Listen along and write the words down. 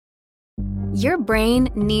Your brain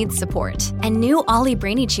needs support, and new Ollie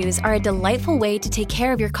Brainy Chews are a delightful way to take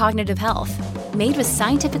care of your cognitive health. Made with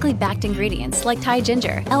scientifically backed ingredients like Thai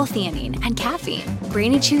ginger, L-theanine, and caffeine,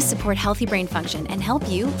 Brainy Chews support healthy brain function and help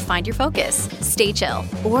you find your focus, stay chill,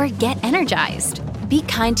 or get energized. Be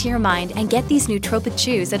kind to your mind and get these nootropic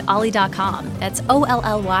chews at ollie.com. That's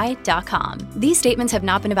OLLY.com. These statements have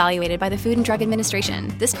not been evaluated by the Food and Drug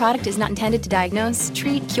Administration. This product is not intended to diagnose,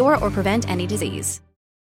 treat, cure, or prevent any disease.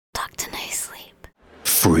 Talk to nice sleep.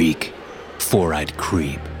 Freak, four-eyed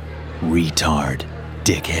creep, retard,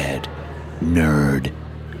 dickhead, nerd,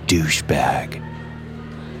 douchebag.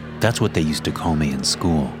 That's what they used to call me in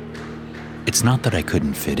school. It's not that I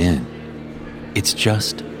couldn't fit in. It's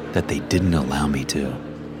just that they didn't allow me to.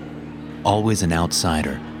 Always an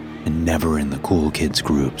outsider and never in the cool kids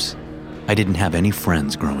groups. I didn't have any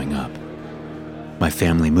friends growing up. My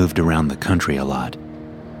family moved around the country a lot,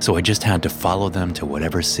 so I just had to follow them to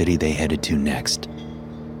whatever city they headed to next.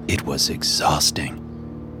 It was exhausting,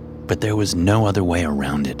 but there was no other way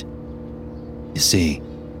around it. You see,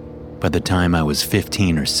 by the time I was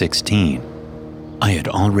 15 or 16, I had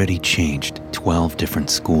already changed 12 different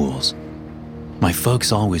schools. My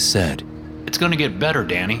folks always said, "It's gonna get better,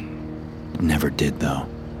 Danny." It never did, though.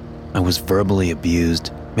 I was verbally abused,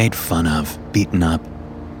 made fun of, beaten up,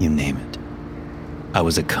 you name it. I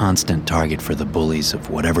was a constant target for the bullies of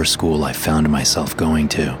whatever school I found myself going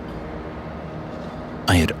to.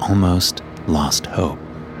 I had almost lost hope.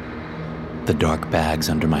 The dark bags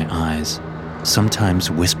under my eyes sometimes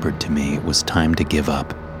whispered to me it was time to give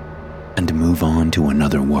up and move on to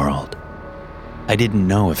another world. I didn't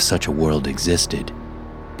know if such a world existed,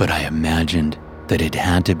 but I imagined that it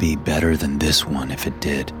had to be better than this one if it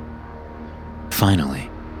did. Finally,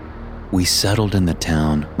 we settled in the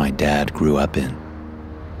town my dad grew up in.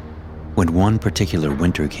 When one particular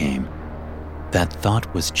winter came, that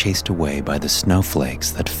thought was chased away by the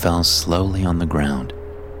snowflakes that fell slowly on the ground.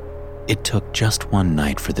 It took just one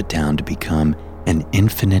night for the town to become an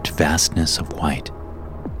infinite vastness of white.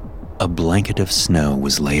 A blanket of snow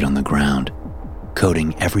was laid on the ground,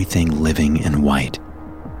 coating everything living in white,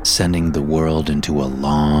 sending the world into a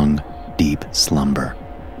long, deep slumber.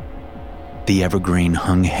 The evergreen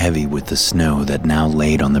hung heavy with the snow that now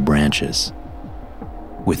laid on the branches.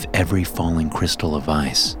 With every falling crystal of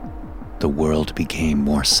ice, the world became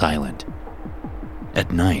more silent.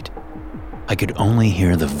 At night, I could only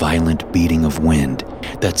hear the violent beating of wind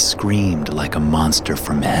that screamed like a monster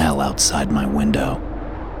from hell outside my window.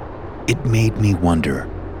 It made me wonder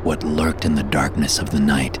what lurked in the darkness of the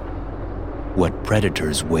night, what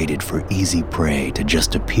predators waited for easy prey to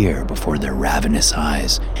just appear before their ravenous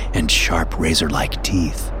eyes and sharp razor-like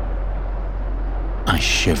teeth. I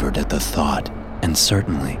shivered at the thought, and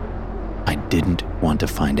certainly, I didn't want to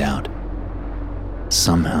find out.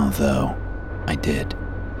 Somehow, though, I did.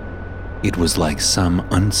 It was like some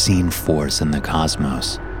unseen force in the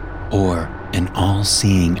cosmos, or an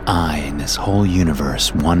all-seeing eye in this whole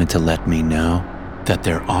universe wanted to let me know that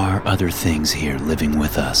there are other things here living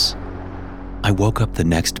with us. I woke up the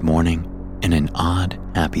next morning in an odd,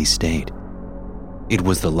 happy state. It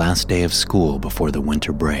was the last day of school before the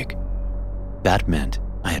winter break. That meant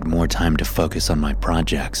I had more time to focus on my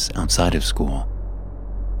projects outside of school.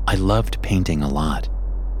 I loved painting a lot.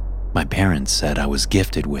 My parents said I was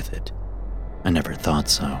gifted with it. I never thought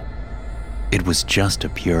so. It was just a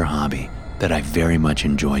pure hobby that I very much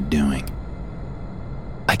enjoyed doing.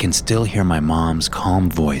 I can still hear my mom's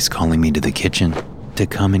calm voice calling me to the kitchen to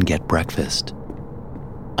come and get breakfast.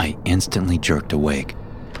 I instantly jerked awake,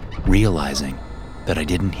 realizing that I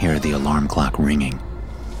didn't hear the alarm clock ringing.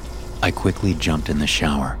 I quickly jumped in the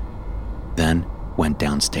shower, then went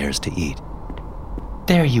downstairs to eat.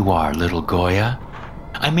 "There you are, little Goya.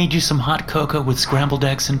 I made you some hot cocoa with scrambled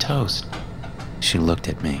eggs and toast." She looked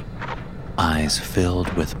at me, eyes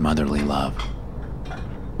filled with motherly love.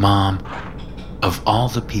 "Mom, of all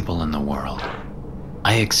the people in the world,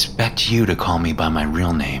 I expect you to call me by my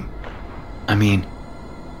real name. I mean,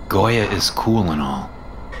 Goya is cool and all,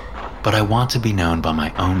 but I want to be known by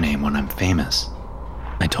my own name when I'm famous,"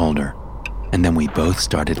 I told her, and then we both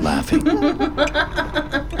started laughing.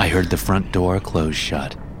 I heard the front door close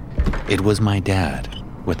shut. It was my dad,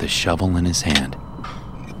 with a shovel in his hand.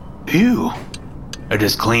 "Ew. I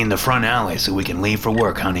just cleaned the front alley so we can leave for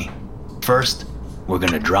work, honey. First, we're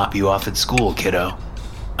gonna drop you off at school, kiddo.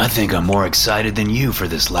 I think I'm more excited than you for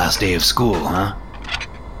this last day of school, huh?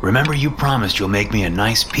 Remember you promised you'll make me a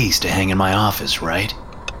nice piece to hang in my office, right?"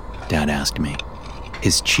 Dad asked me,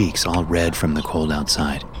 his cheeks all red from the cold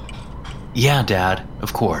outside. "Yeah, Dad,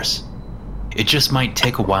 of course." It just might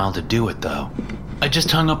take a while to do it, though. I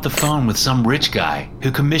just hung up the phone with some rich guy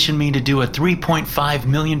who commissioned me to do a $3.5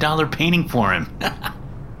 million painting for him.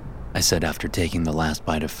 I said after taking the last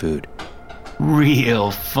bite of food.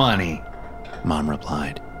 Real funny, Mom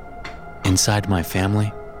replied. Inside my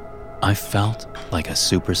family, I felt like a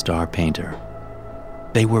superstar painter.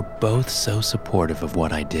 They were both so supportive of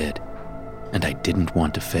what I did, and I didn't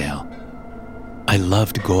want to fail. I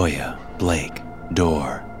loved Goya, Blake,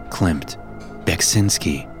 Dorr, Klimt,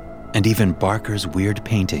 Beksinski, and even Barker's weird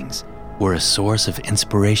paintings were a source of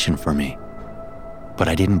inspiration for me. But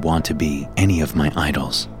I didn't want to be any of my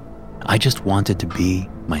idols. I just wanted to be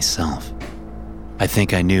myself. I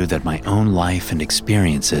think I knew that my own life and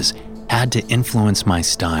experiences had to influence my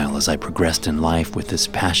style as I progressed in life with this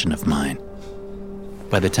passion of mine.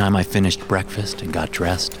 By the time I finished breakfast and got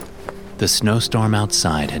dressed, the snowstorm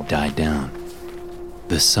outside had died down.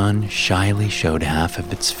 The sun shyly showed half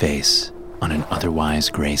of its face on an otherwise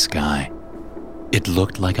gray sky. It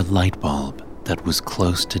looked like a light bulb that was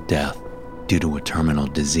close to death due to a terminal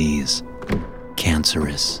disease.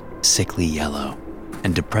 Cancerous, sickly yellow,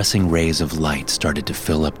 and depressing rays of light started to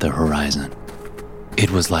fill up the horizon. It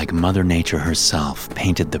was like Mother Nature herself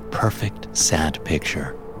painted the perfect, sad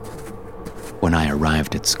picture. When I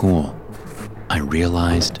arrived at school, I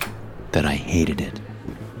realized that I hated it.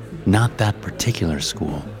 Not that particular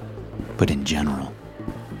school, but in general.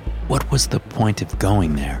 What was the point of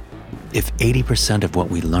going there if 80% of what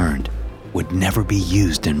we learned would never be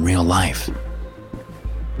used in real life?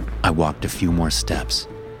 I walked a few more steps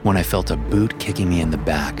when I felt a boot kicking me in the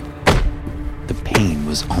back. The pain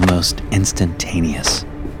was almost instantaneous.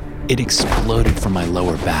 It exploded from my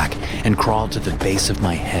lower back and crawled to the base of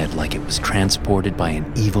my head like it was transported by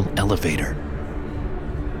an evil elevator.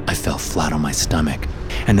 I fell flat on my stomach,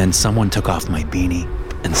 and then someone took off my beanie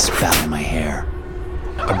and spat on my hair.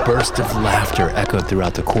 A burst of laughter echoed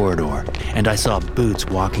throughout the corridor, and I saw Boots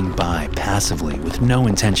walking by passively with no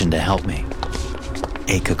intention to help me.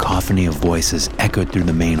 A cacophony of voices echoed through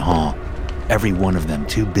the main hall, every one of them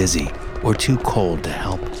too busy or too cold to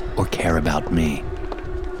help or care about me.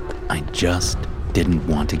 I just didn't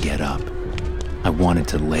want to get up. I wanted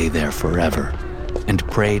to lay there forever and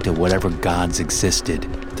pray to whatever gods existed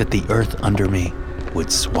that the earth under me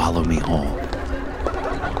would swallow me whole.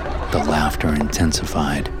 The laughter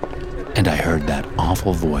intensified, and I heard that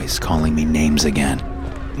awful voice calling me names again.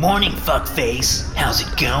 Morning, fuckface. How's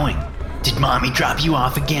it going? Did mommy drop you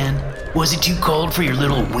off again? Was it too cold for your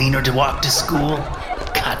little wiener to walk to school?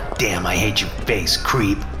 God damn, I hate your face,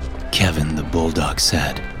 creep. Kevin the bulldog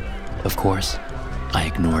said. Of course, I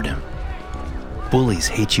ignored him. Bullies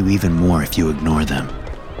hate you even more if you ignore them.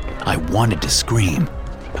 I wanted to scream.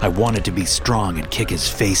 I wanted to be strong and kick his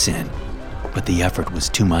face in, but the effort was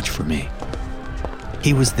too much for me.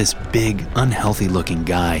 He was this big, unhealthy-looking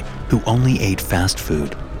guy who only ate fast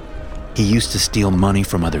food. He used to steal money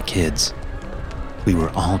from other kids. We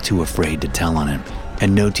were all too afraid to tell on him,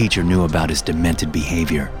 and no teacher knew about his demented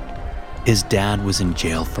behavior. His dad was in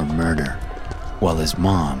jail for murder, while his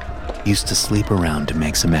mom used to sleep around to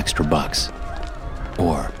make some extra bucks.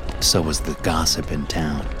 Or so was the gossip in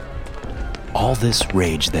town. All this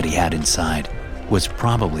rage that he had inside was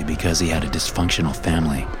probably because he had a dysfunctional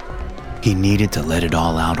family. He needed to let it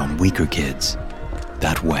all out on weaker kids.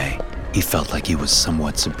 That way, he felt like he was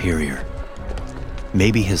somewhat superior.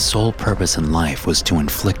 Maybe his sole purpose in life was to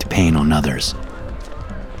inflict pain on others.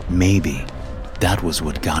 Maybe that was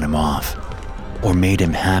what got him off, or made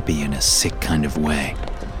him happy in a sick kind of way.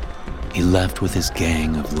 He left with his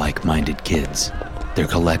gang of like-minded kids, their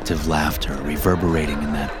collective laughter reverberating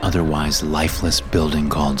in that otherwise lifeless building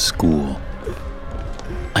called school.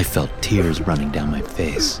 I felt tears running down my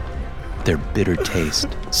face, their bitter taste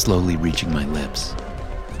slowly reaching my lips.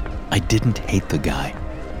 I didn't hate the guy.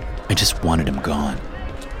 I just wanted him gone.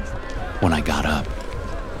 When I got up,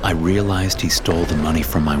 I realized he stole the money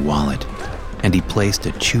from my wallet, and he placed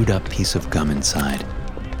a chewed-up piece of gum inside.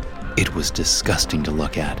 It was disgusting to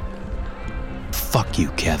look at. Fuck you,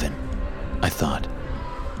 Kevin, I thought.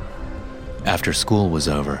 After school was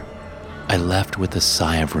over, I left with a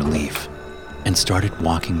sigh of relief and started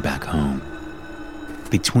walking back home.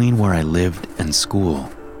 Between where I lived and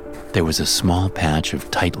school, there was a small patch of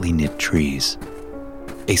tightly knit trees,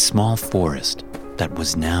 a small forest that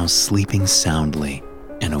was now sleeping soundly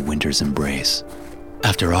in a winter's embrace.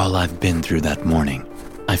 After all I've been through that morning,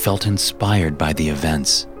 I felt inspired by the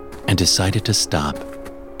events and decided to stop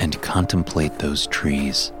and contemplate those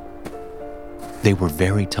trees. They were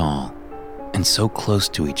very tall and so close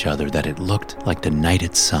to each other that it looked like the night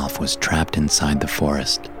itself was trapped inside the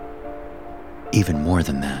forest. Even more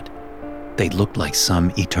than that, They looked like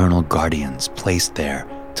some eternal guardians placed there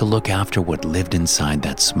to look after what lived inside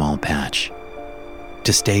that small patch,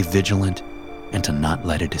 to stay vigilant and to not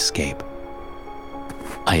let it escape.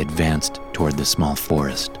 I advanced toward the small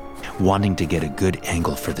forest, wanting to get a good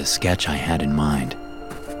angle for the sketch I had in mind.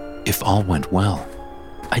 If all went well,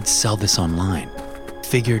 I'd sell this online.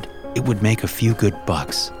 Figured it would make a few good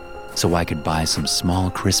bucks so I could buy some small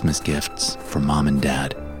Christmas gifts for Mom and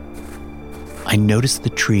Dad. I noticed the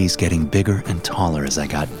trees getting bigger and taller as I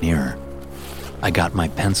got nearer. I got my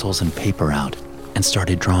pencils and paper out and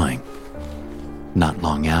started drawing. Not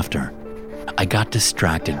long after, I got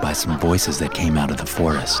distracted by some voices that came out of the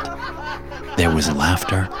forest. There was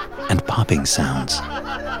laughter and popping sounds.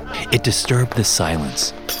 It disturbed the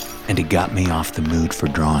silence, and it got me off the mood for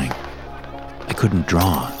drawing. I couldn't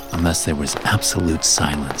draw unless there was absolute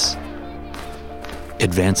silence.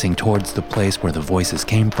 Advancing towards the place where the voices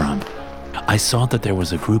came from, I saw that there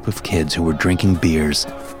was a group of kids who were drinking beers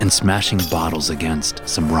and smashing bottles against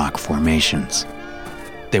some rock formations.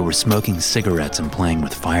 They were smoking cigarettes and playing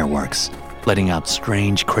with fireworks, letting out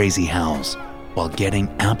strange, crazy howls while getting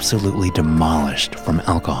absolutely demolished from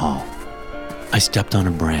alcohol. I stepped on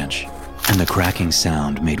a branch, and the cracking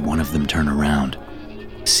sound made one of them turn around.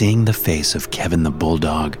 Seeing the face of Kevin the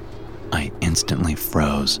Bulldog, I instantly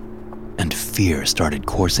froze, and fear started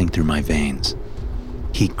coursing through my veins.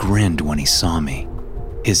 He grinned when he saw me,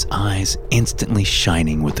 his eyes instantly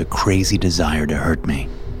shining with a crazy desire to hurt me.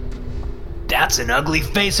 That's an ugly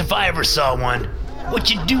face if I ever saw one. What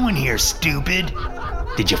you doing here, stupid?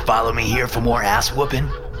 Did you follow me here for more ass whooping?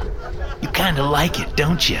 You kinda like it,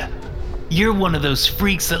 don't you? You're one of those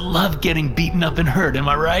freaks that love getting beaten up and hurt, am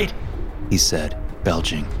I right? He said,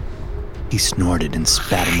 belching. He snorted and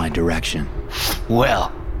spat in my direction.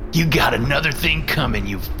 Well, you got another thing coming,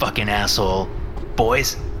 you fucking asshole.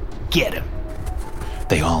 Boys, get him.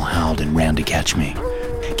 They all howled and ran to catch me.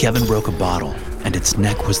 Kevin broke a bottle, and its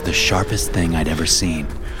neck was the sharpest thing I'd ever seen.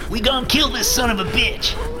 We gon' kill this son of a bitch.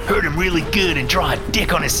 Hurt him really good and draw a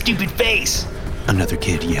dick on his stupid face. Another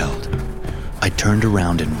kid yelled. I turned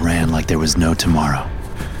around and ran like there was no tomorrow.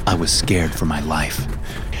 I was scared for my life.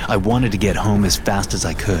 I wanted to get home as fast as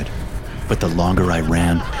I could, but the longer I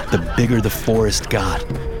ran, the bigger the forest got.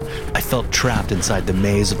 I felt trapped inside the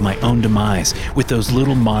maze of my own demise with those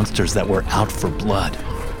little monsters that were out for blood.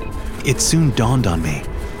 It soon dawned on me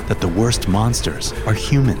that the worst monsters are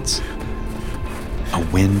humans. A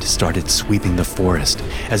wind started sweeping the forest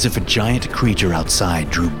as if a giant creature outside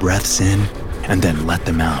drew breaths in and then let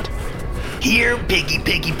them out. Here, piggy,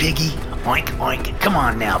 piggy, piggy. Oink, oink. Come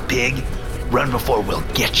on now, pig. Run before we'll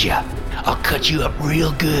get ya. I'll cut you up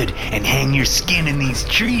real good and hang your skin in these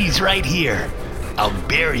trees right here. I'll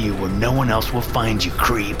bury you where no one else will find you,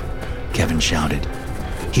 creep. Kevin shouted.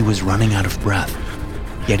 He was running out of breath,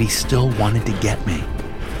 yet he still wanted to get me.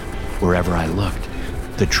 Wherever I looked,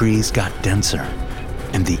 the trees got denser,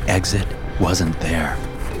 and the exit wasn't there.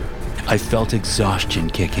 I felt exhaustion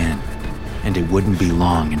kick in, and it wouldn't be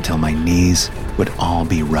long until my knees would all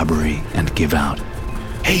be rubbery and give out.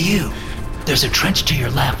 Hey you, there's a trench to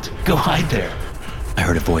your left. Go hide there. I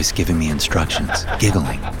heard a voice giving me instructions,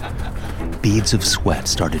 giggling. Beads of sweat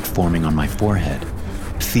started forming on my forehead,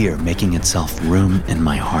 fear making itself room in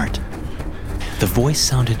my heart. The voice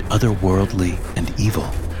sounded otherworldly and evil.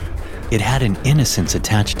 It had an innocence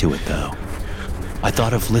attached to it, though. I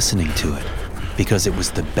thought of listening to it because it was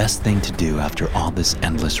the best thing to do after all this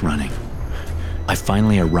endless running. I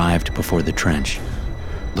finally arrived before the trench.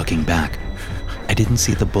 Looking back, I didn't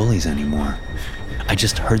see the bullies anymore. I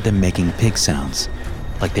just heard them making pig sounds,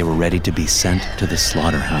 like they were ready to be sent to the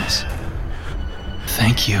slaughterhouse.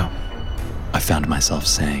 "Thank you," I found myself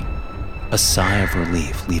saying, a sigh of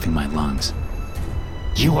relief leaving my lungs.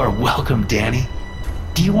 You are welcome, Danny.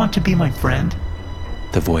 Do you want to be my friend?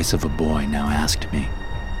 The voice of a boy now asked me.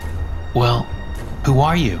 Well, who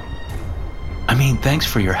are you? I mean, thanks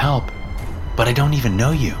for your help, but I don't even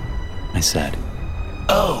know you, I said.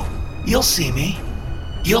 Oh, you'll see me.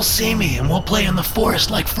 You'll see me and we'll play in the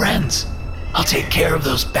forest like friends. I'll take care of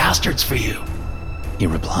those bastards for you, he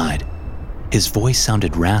replied. His voice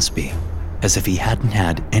sounded raspy, as if he hadn't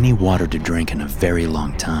had any water to drink in a very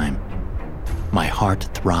long time. My heart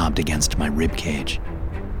throbbed against my ribcage.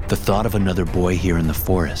 The thought of another boy here in the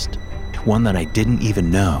forest, one that I didn't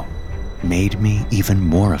even know, made me even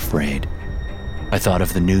more afraid. I thought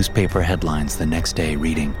of the newspaper headlines the next day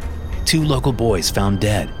reading, 2 local boys found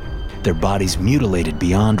dead, their bodies mutilated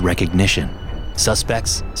beyond recognition,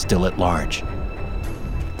 suspects still at large.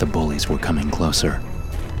 The bullies were coming closer.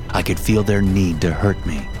 I could feel their need to hurt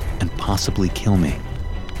me and possibly kill me.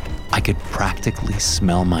 I could practically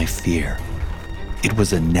smell my fear. It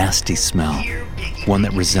was a nasty smell, one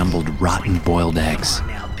that resembled rotten boiled eggs.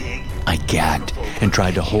 I gagged and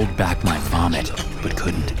tried to hold back my vomit, but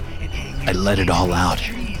couldn't. I let it all out,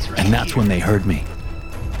 and that's when they heard me.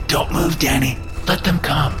 Don't move, Danny. Let them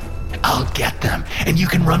come. I'll get them, and you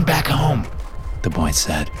can run back home, the boy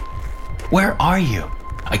said. Where are you?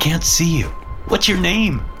 I can't see you. What's your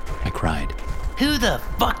name? I cried. Who the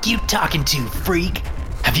fuck you talking to, freak?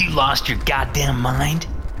 Have you lost your goddamn mind?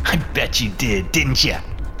 I bet you did, didn't you?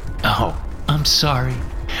 Oh, I'm sorry.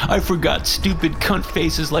 I forgot stupid cunt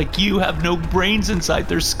faces like you have no brains inside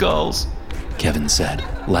their skulls, Kevin said,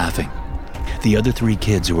 laughing. The other 3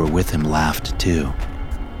 kids who were with him laughed too.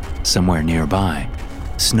 Somewhere nearby,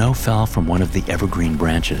 snow fell from one of the evergreen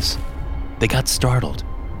branches. They got startled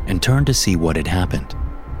and turned to see what had happened.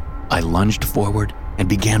 I lunged forward and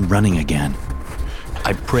began running again.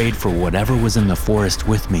 I prayed for whatever was in the forest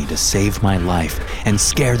with me to save my life and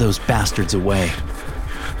scare those bastards away.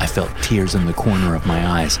 I felt tears in the corner of my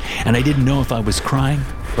eyes, and I didn't know if I was crying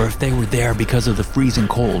or if they were there because of the freezing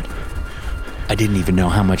cold. I didn't even know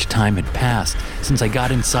how much time had passed since I got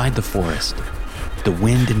inside the forest. The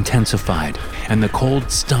wind intensified, and the cold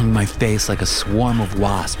stung my face like a swarm of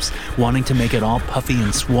wasps, wanting to make it all puffy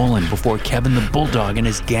and swollen before Kevin the bulldog and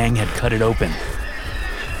his gang had cut it open.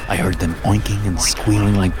 I heard them oinking and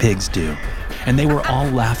squealing like pigs do, and they were all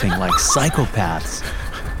laughing like psychopaths.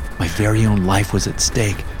 My very own life was at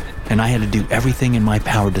stake, and I had to do everything in my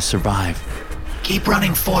power to survive. Keep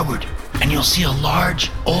running forward, and you'll see a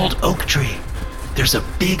large, old oak tree. There's a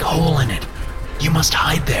big hole in it. You must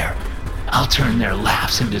hide there. I'll turn their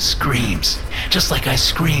laughs into screams, just like I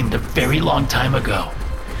screamed a very long time ago.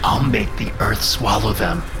 I'll make the earth swallow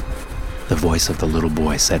them, the voice of the little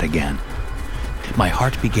boy said again. My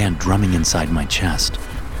heart began drumming inside my chest.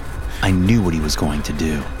 I knew what he was going to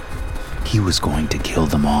do. He was going to kill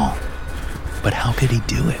them all. But how could he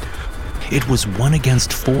do it? It was 1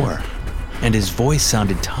 against 4, and his voice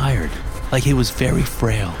sounded tired, like he was very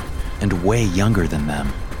frail and way younger than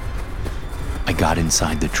them. I got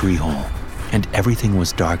inside the tree hole, and everything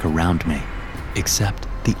was dark around me, except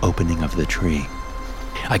the opening of the tree.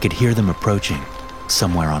 I could hear them approaching,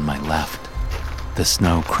 somewhere on my left, the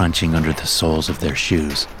snow crunching under the soles of their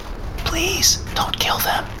shoes. Please, don't kill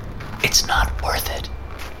them. It's not worth it.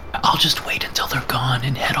 I'll just wait until they're gone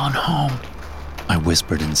and head on home, I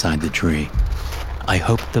whispered inside the tree. I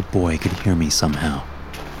hoped the boy could hear me somehow.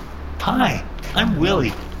 Hi, I'm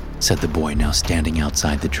Willie, said the boy now standing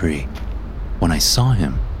outside the tree. When I saw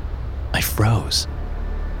him, I froze.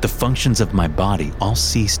 The functions of my body all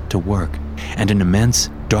ceased to work, and an immense,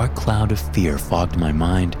 dark cloud of fear fogged my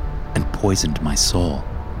mind and poisoned my soul.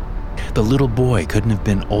 The little boy couldn't have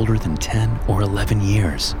been older than 10 or 11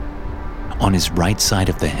 years. On his right side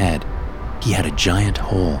of the head, he had a giant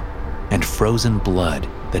hole, and frozen blood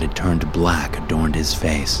that had turned black adorned his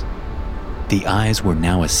face. The eyes were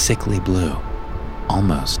now a sickly blue,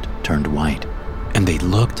 almost turned white, and they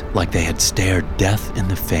looked like they had stared death in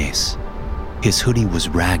the face. His hoodie was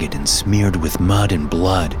ragged and smeared with mud and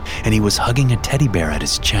blood, and he was hugging a teddy bear at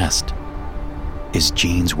his chest. His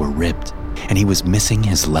jeans were ripped, and he was missing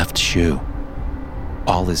his left shoe.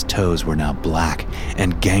 All his toes were now black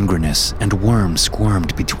and gangrenous, and worms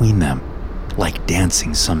squirmed between them, like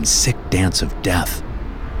dancing some sick dance of death.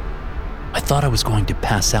 I thought I was going to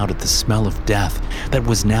pass out at the smell of death that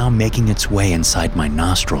was now making its way inside my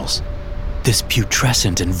nostrils. This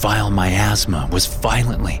putrescent and vile miasma was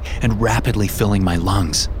violently and rapidly filling my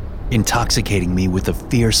lungs, intoxicating me with a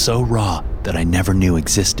fear so raw that I never knew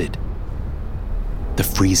existed. The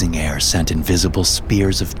freezing air sent invisible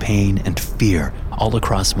spears of pain and fear all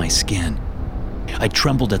across my skin. I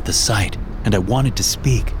trembled at the sight, and I wanted to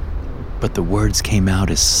speak, but the words came out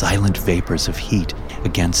as silent vapors of heat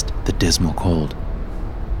against the dismal cold.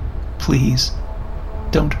 Please,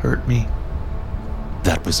 don't hurt me.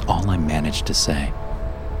 That was all I managed to say.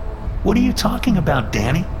 What are you talking about,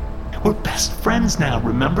 Danny? We're best friends now,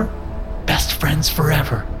 remember? Best friends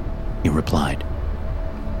forever, he replied.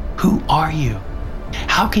 Who are you?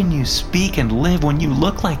 How can you speak and live when you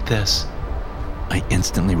look like this? I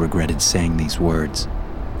instantly regretted saying these words.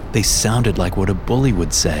 They sounded like what a bully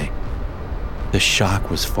would say. The shock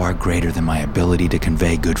was far greater than my ability to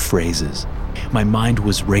convey good phrases. My mind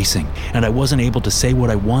was racing, and I wasn't able to say what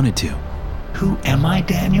I wanted to. Who am I,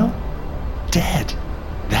 Daniel? Dead.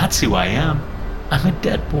 That's who I am. I'm a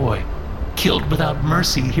dead boy, killed without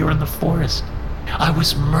mercy here in the forest. I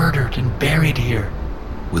was murdered and buried here,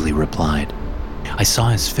 Willie replied. I saw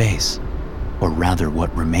his face, or rather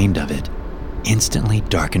what remained of it, instantly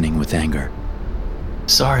darkening with anger.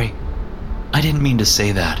 Sorry, I didn't mean to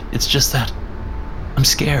say that. It's just that I'm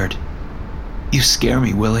scared. You scare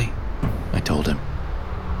me, Willie, I told him.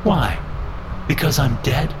 Why? Because I'm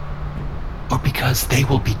dead? Or because they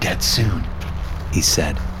will be dead soon? He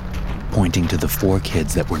said, pointing to the 4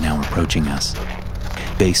 kids that were now approaching us.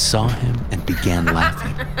 They saw him and began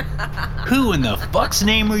laughing. Who in the fuck's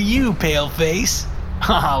name are you, Paleface?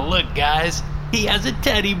 Haha, look, guys, he has a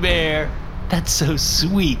teddy bear. That's so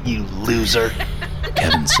sweet, you loser.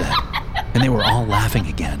 Kevin said, and they were all laughing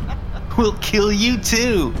again. We'll kill you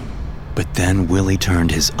too. But then Willie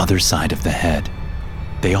turned his other side of the head.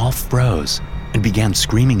 They all froze and began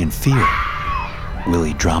screaming in fear.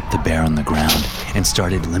 Willie dropped the bear on the ground and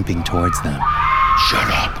started limping towards them. Shut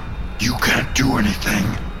up. You can't do anything.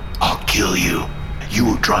 I'll kill you.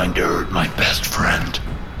 You were trying to hurt my best friend.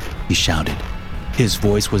 He shouted. His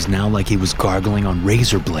voice was now like he was gargling on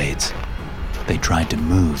razor blades. They tried to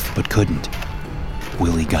move, but couldn't.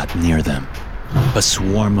 Willie got near them. A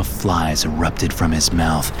swarm of flies erupted from his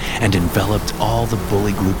mouth and enveloped all the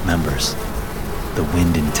bully group members. The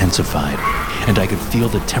wind intensified, and I could feel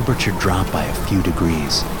the temperature drop by a few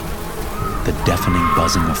degrees. The deafening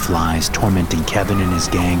buzzing of flies tormenting Kevin and his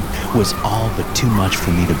gang was all but too much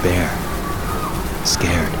for me to bear.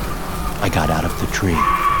 Scared, I got out of the tree,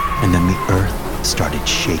 and then the earth started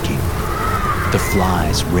shaking. The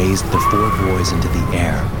flies raised the 4 boys into the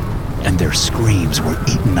air, and their screams were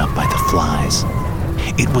eaten up by the flies.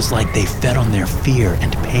 It was like they fed on their fear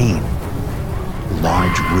and pain.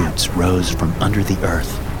 Large roots rose from under the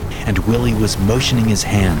earth, and Willie was motioning his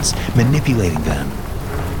hands, manipulating them.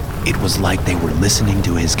 It was like they were listening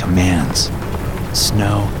to his commands.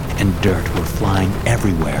 Snow and dirt were flying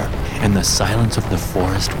everywhere, and the silence of the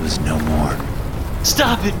forest was no more.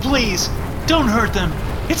 Stop it, please! Don't hurt them!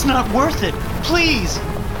 It's not worth it! Please!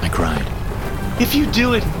 I cried. If you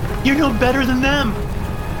do it, you're no better than them!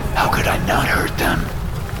 How could I not hurt them?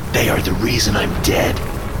 They are the reason I'm dead.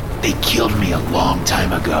 They killed me a long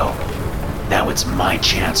time ago. Now it's my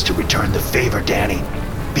chance to return the favor, Danny.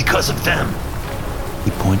 Because of them.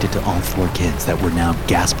 He pointed to all 4 kids that were now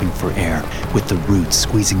gasping for air, with the roots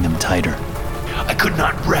squeezing them tighter. I could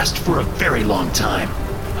not rest for a very long time.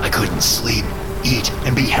 I couldn't sleep, eat,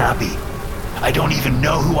 and be happy. I don't even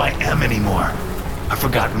know who I am anymore. I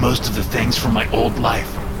forgot most of the things from my old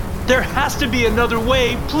life. There has to be another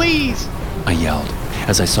way, please! I yelled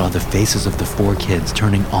as I saw the faces of the 4 kids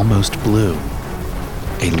turning almost blue.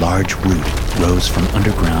 A large root rose from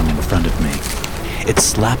underground in front of me. It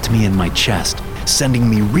slapped me in my chest, sending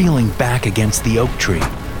me reeling back against the oak tree.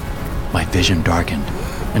 My vision darkened,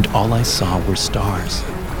 and all I saw were stars.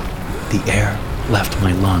 The air left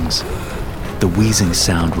my lungs, the wheezing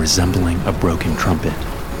sound resembling a broken trumpet.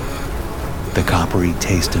 The coppery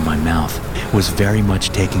taste in my mouth was very much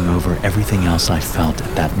taking over everything else I felt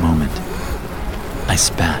at that moment. I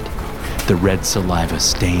spat. The red saliva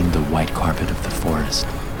stained the white carpet of the forest.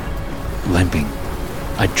 Limping,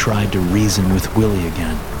 I tried to reason with Willie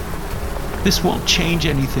again. This won't change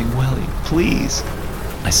anything, Willie. Please,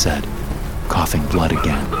 I said, coughing blood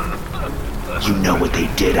again. You know what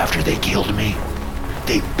they did after they killed me?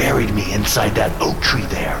 They buried me inside that oak tree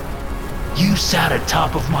there. You sat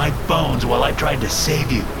atop of my bones while I tried to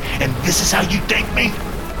save you, and this is how you thank me?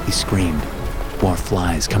 He screamed, more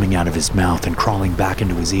flies coming out of his mouth and crawling back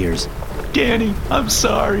into his ears. Danny, I'm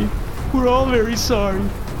sorry. We're all very sorry.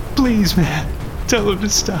 Please, man, tell him to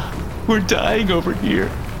stop. We're dying over here.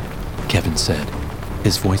 Kevin said,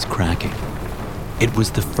 his voice cracking. It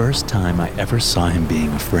was the first time I ever saw him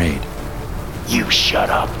being afraid. You shut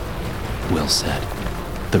up, Will said,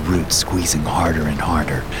 the roots squeezing harder and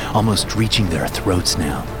harder, almost reaching their throats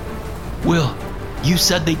now. Will, you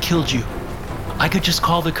said they killed you. I could just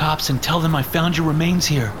call the cops and tell them I found your remains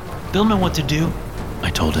here. They'll know what to do. I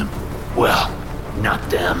told him. Well, not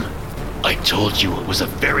them. I told you it was a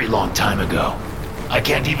very long time ago. I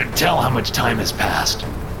can't even tell how much time has passed.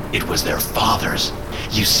 It was their fathers.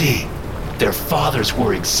 You see, their fathers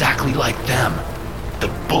were exactly like them.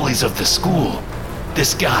 The bullies of the school.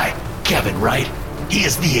 This guy, Kevin, right? He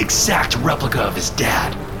is the exact replica of his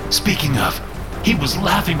dad. Speaking of, he was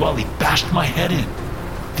laughing while he bashed my head in.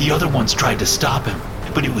 The other ones tried to stop him,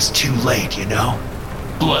 but it was too late, you know?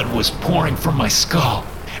 Blood was pouring from my skull,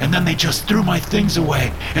 and then they just threw my things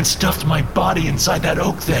away and stuffed my body inside that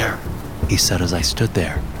oak there. He said as I stood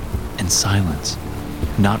there, in silence,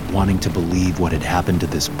 not wanting to believe what had happened to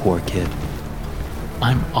this poor kid.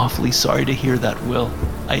 I'm awfully sorry to hear that, Will.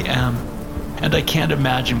 I am. And I can't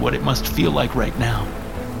imagine what it must feel like right now.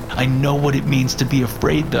 I know what it means to be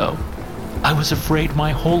afraid, though. I was afraid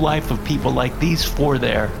my whole life of people like these 4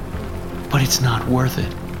 there. But it's not worth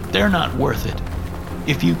it. They're not worth it.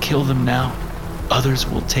 If you kill them now, others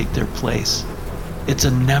will take their place. It's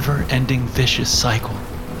a never-ending vicious cycle.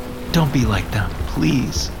 Don't be like them,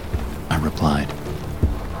 please, I replied.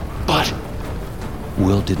 But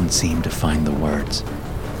Will didn't seem to find the words.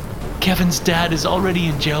 Kevin's dad is already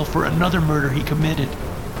in jail for another murder he committed.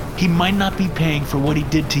 He might not be paying for what he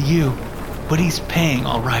did to you, but he's paying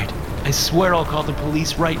all right. I swear I'll call the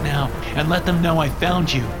police right now and let them know I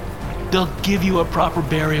found you. They'll give you a proper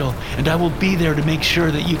burial, and I will be there to make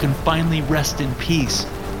sure that you can finally rest in peace.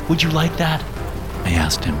 Would you like that? I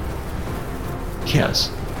asked him.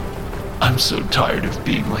 Yes. I'm so tired of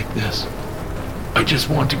being like this. I just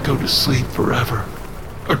want to go to sleep forever,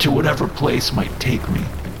 or to whatever place might take me,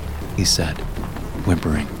 he said,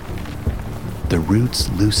 whimpering. The roots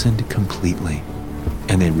loosened completely,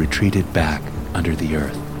 and they retreated back under the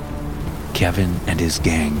earth. Kevin and his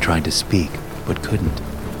gang tried to speak, but couldn't.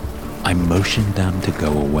 I motioned them to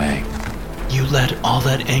go away. You let all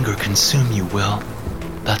that anger consume you, Will.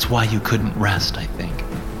 That's why you couldn't rest, I think.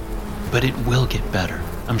 But it will get better,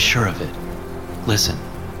 I'm sure of it. Listen,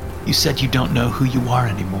 you said you don't know who you are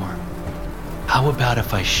anymore. How about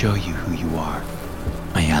if I show you who you are?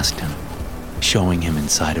 I asked him, showing him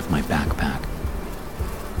inside of my backpack.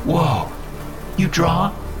 Whoa, you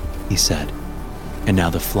draw? He said, and now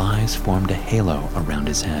the flies formed a halo around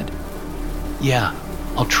his head. Yeah,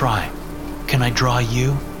 I'll try. Can I draw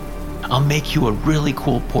you? I'll make you a really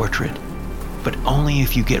cool portrait, but only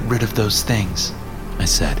if you get rid of those things, I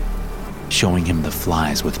said, showing him the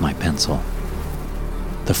flies with my pencil.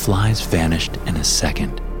 The flies vanished in a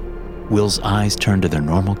second. Will's eyes turned to their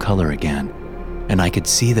normal color again, and I could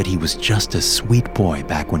see that he was just a sweet boy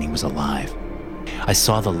back when he was alive. I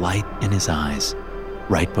saw the light in his eyes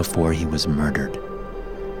right before he was murdered.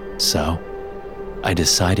 So, I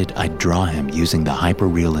decided I'd draw him using the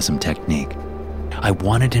hyperrealism technique. I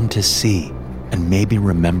wanted him to see and maybe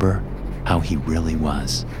remember how he really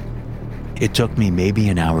was. It took me maybe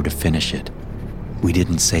an hour to finish it. We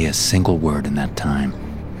didn't say a single word in that time.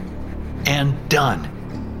 And done,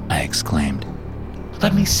 I exclaimed.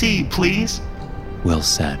 Let me see, please, Will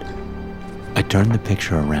said. I turned the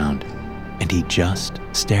picture around, and he just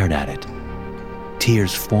stared at it.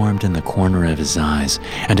 Tears formed in the corner of his eyes,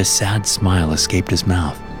 and a sad smile escaped his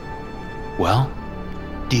mouth. Well,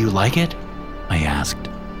 do you like it? I asked.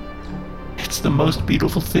 It's the most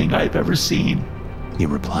beautiful thing I've ever seen, he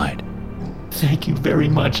replied. Thank you very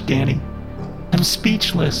much, Danny. I'm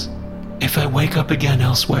speechless. If I wake up again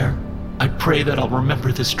elsewhere, I pray that I'll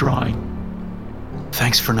remember this drawing.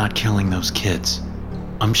 Thanks for not killing those kids.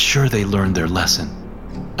 I'm sure they learned their lesson,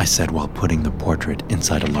 I said while putting the portrait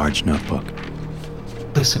inside a large notebook.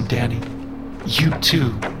 Listen, Danny, you too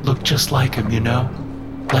look just like him, you know?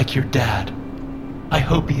 Like your dad. I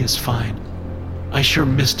hope he is fine. I sure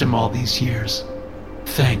missed him all these years.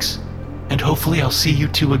 Thanks, and hopefully I'll see you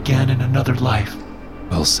two again in another life,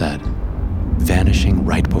 Will said, vanishing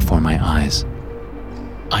right before my eyes.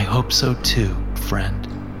 I hope so too, friend,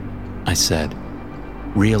 I said,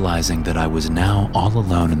 realizing that I was now all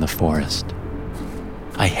alone in the forest.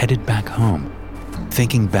 I headed back home,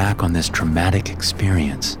 thinking back on this traumatic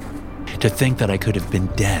experience, to think that I could have been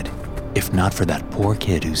dead if not for that poor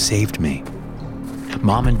kid who saved me.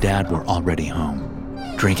 Mom and Dad were already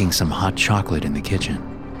home, drinking some hot chocolate in the kitchen.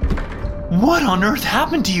 What on earth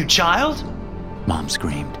happened to you, child? Mom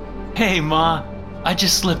screamed. Hey, Ma, I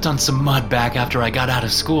just slipped on some mud back after I got out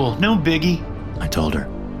of school. No biggie, I told her.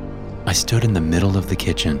 I stood in the middle of the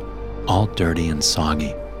kitchen, all dirty and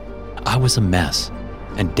soggy. I was a mess,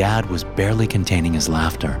 and Dad was barely containing his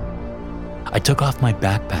laughter. I took off my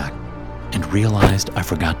backpack and realized I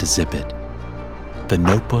forgot to zip it. The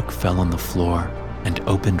notebook fell on the floor and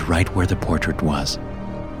opened right where the portrait was.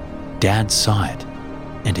 Dad saw it,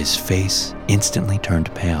 and his face instantly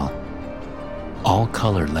turned pale. All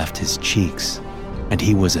color left his cheeks, and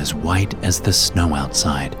he was as white as the snow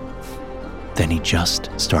outside. Then he just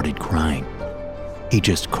started crying. He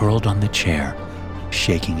just curled on the chair,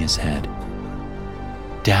 shaking his head.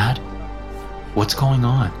 Dad, what's going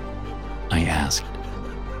on? I asked,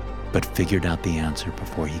 but figured out the answer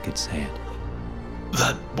before he could say it.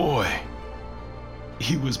 That boy,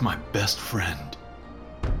 he was my best friend.